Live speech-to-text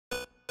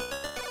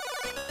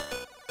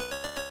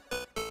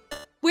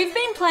We've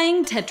been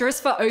playing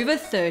Tetris for over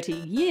 30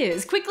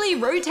 years, quickly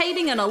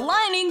rotating and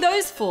aligning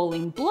those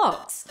falling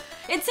blocks.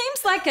 It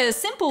seems like a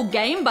simple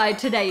game by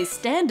today's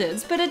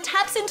standards, but it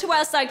taps into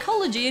our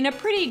psychology in a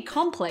pretty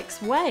complex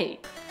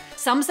way.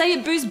 Some say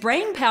it boosts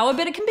brain power,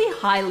 but it can be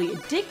highly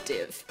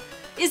addictive.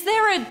 Is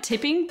there a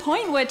tipping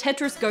point where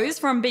Tetris goes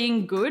from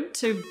being good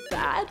to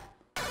bad?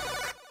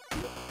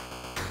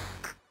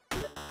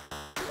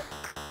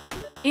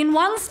 In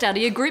one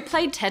study, a group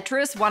played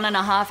Tetris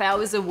 1.5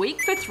 hours a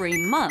week for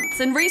 3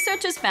 months, and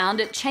researchers found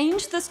it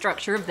changed the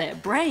structure of their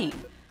brain.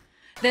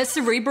 Their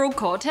cerebral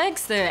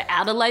cortex, the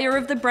outer layer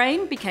of the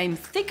brain, became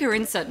thicker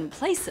in certain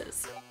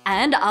places,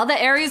 and other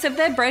areas of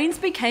their brains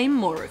became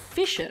more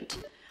efficient.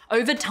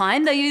 Over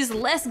time, they used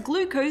less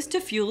glucose to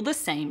fuel the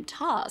same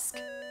task.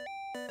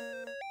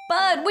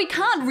 But we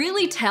can't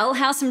really tell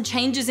how some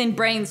changes in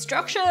brain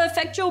structure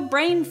affect your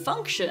brain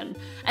function.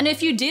 And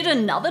if you did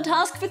another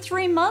task for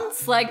 3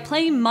 months, like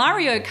play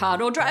Mario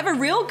Kart or drive a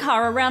real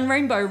car around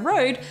Rainbow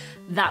Road,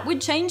 that would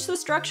change the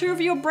structure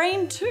of your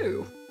brain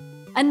too.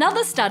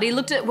 Another study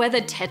looked at whether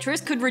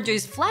Tetris could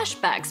reduce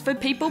flashbacks for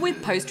people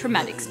with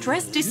post-traumatic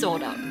stress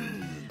disorder.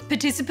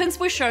 Participants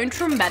were shown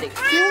traumatic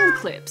film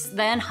clips,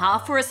 then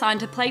half were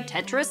assigned to play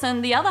Tetris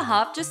and the other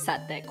half just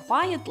sat there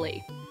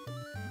quietly.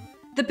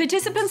 The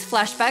participants'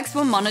 flashbacks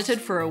were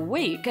monitored for a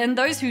week, and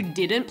those who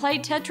didn't play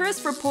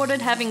Tetris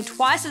reported having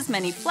twice as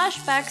many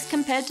flashbacks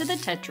compared to the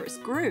Tetris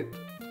group.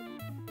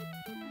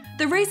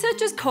 The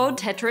researchers called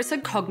Tetris a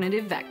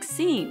cognitive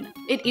vaccine.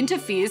 It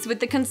interferes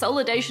with the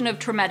consolidation of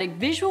traumatic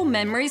visual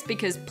memories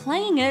because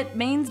playing it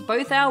means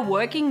both our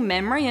working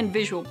memory and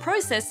visual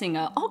processing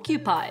are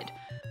occupied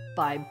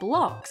by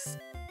blocks.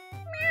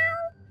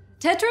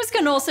 Tetris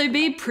can also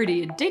be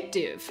pretty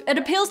addictive. It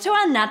appeals to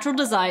our natural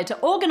desire to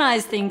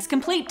organise things,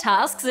 complete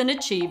tasks, and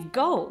achieve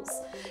goals.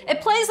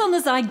 It plays on the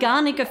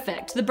Zeigarnik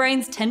effect, the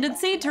brain's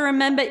tendency to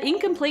remember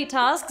incomplete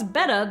tasks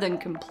better than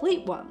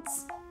complete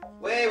ones.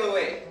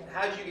 Wait.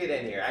 How'd you get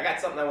in here? I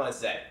got something I want to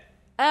say.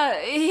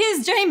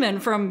 Here's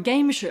Jamin from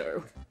Game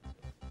Show.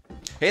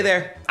 Hey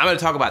there, I'm going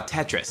to talk about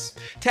Tetris.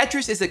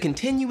 Tetris is a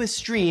continuous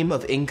stream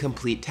of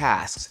incomplete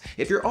tasks.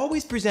 If you're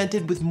always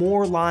presented with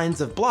more lines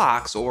of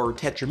blocks, or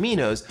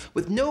tetraminos,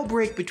 with no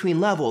break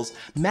between levels,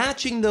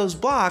 matching those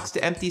blocks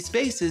to empty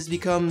spaces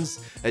becomes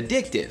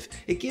addictive.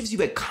 It gives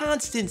you a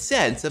constant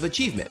sense of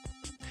achievement.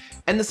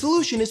 And the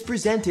solution is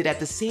presented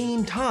at the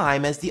same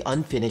time as the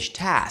unfinished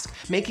task,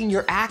 making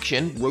your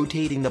action,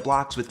 rotating the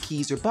blocks with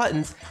keys or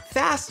buttons,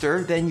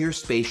 faster than your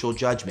spatial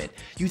judgment.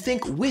 You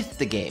think with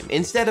the game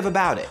instead of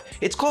about it.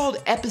 It's called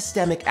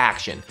Epistemic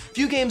Action.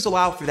 Few games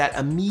allow for that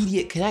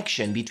immediate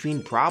connection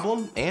between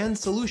problem and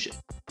solution.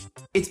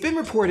 It's been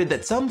reported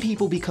that some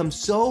people become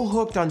so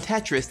hooked on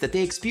Tetris that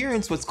they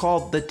experience what's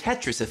called the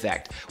Tetris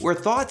effect, where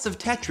thoughts of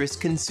Tetris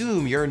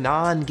consume your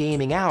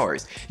non-gaming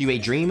hours. You may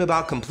dream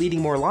about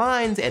completing more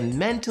lines and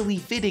mentally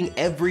fitting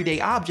everyday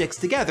objects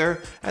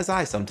together, as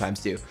I sometimes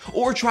do,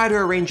 or try to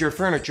arrange your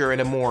furniture in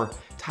a more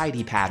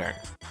tidy pattern.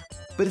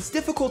 But it's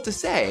difficult to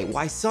say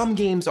why some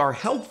games are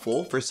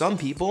helpful for some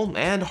people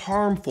and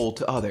harmful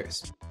to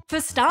others. For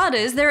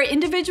starters, there are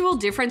individual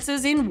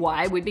differences in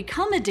why we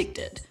become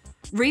addicted.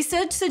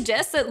 Research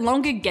suggests that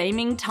longer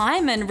gaming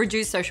time and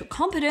reduced social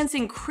competence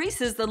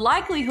increases the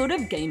likelihood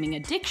of gaming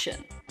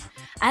addiction.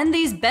 And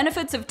these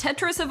benefits of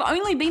Tetris have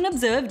only been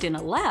observed in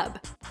a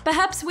lab.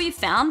 Perhaps we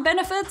found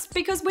benefits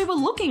because we were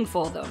looking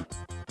for them.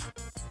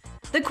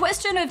 The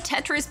question of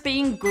Tetris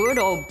being good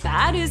or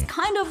bad is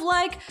kind of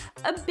like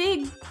a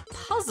big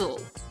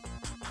puzzle.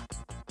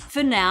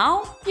 For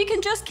now, you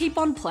can just keep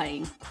on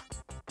playing.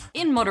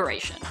 In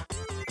moderation.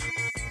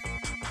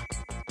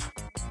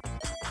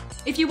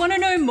 If you want to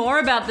know more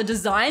about the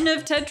design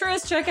of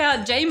Tetris, check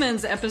out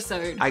Jamin's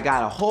episode. I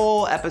got a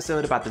whole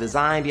episode about the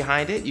design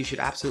behind it. You should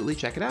absolutely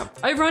check it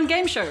out. Over on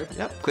Game Show.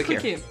 Yep,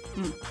 click here.